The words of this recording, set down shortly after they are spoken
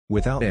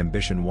Without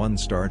ambition one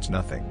starts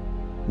nothing.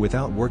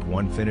 Without work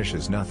one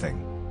finishes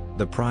nothing.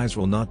 The prize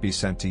will not be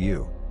sent to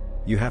you.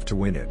 You have to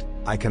win it.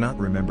 I cannot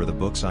remember the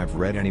books I've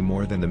read any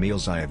more than the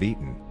meals I have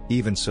eaten,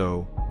 even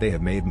so, they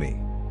have made me.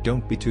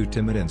 Don't be too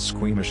timid and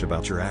squeamish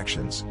about your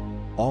actions.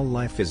 All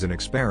life is an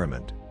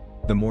experiment.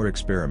 The more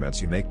experiments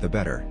you make the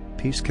better.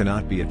 Peace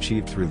cannot be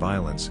achieved through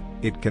violence,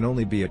 it can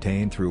only be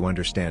attained through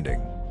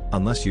understanding.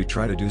 Unless you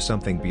try to do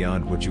something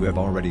beyond what you have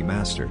already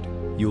mastered,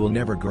 you will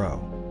never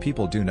grow.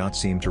 People do not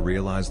seem to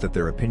realize that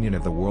their opinion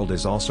of the world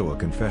is also a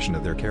confession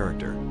of their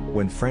character.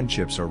 When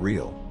friendships are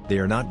real, they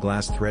are not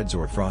glass threads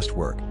or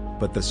frostwork,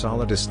 but the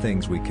solidest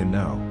things we can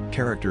know.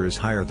 Character is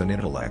higher than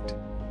intellect.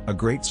 A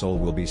great soul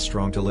will be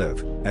strong to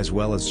live, as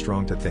well as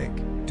strong to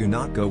think. Do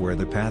not go where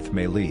the path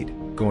may lead,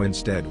 go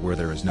instead where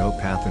there is no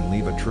path and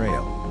leave a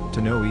trail.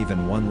 To know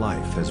even one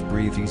life is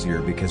breathe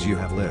easier because you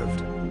have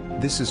lived.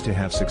 This is to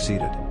have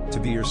succeeded. To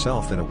be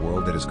yourself in a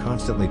world that is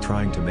constantly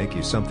trying to make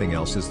you something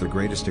else is the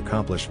greatest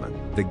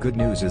accomplishment. The good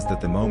news is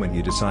that the moment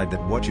you decide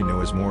that what you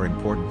know is more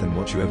important than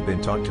what you have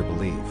been taught to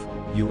believe,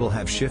 you will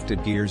have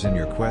shifted gears in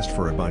your quest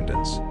for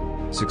abundance.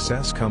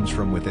 Success comes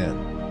from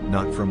within,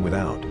 not from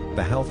without.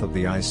 The health of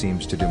the eye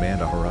seems to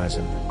demand a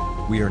horizon.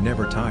 We are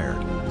never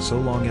tired, so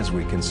long as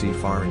we can see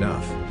far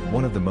enough.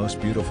 One of the most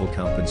beautiful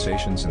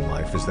compensations in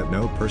life is that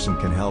no person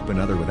can help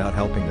another without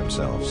helping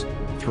themselves.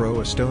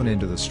 Throw a stone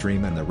into the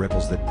stream and the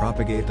ripples that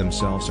propagate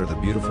themselves are the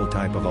beautiful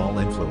type of all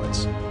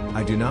influence.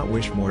 I do not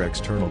wish more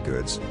external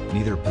goods,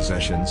 neither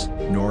possessions,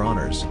 nor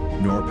honors,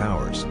 nor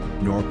powers,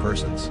 nor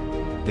persons.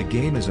 The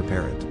gain is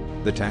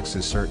apparent, the tax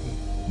is certain.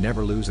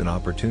 Never lose an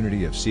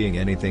opportunity of seeing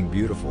anything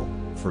beautiful,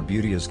 for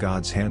beauty is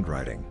God's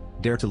handwriting.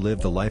 Dare to live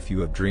the life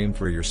you have dreamed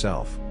for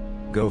yourself.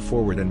 Go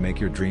forward and make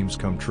your dreams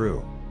come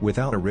true.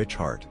 Without a rich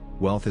heart,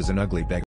 wealth is an ugly beggar.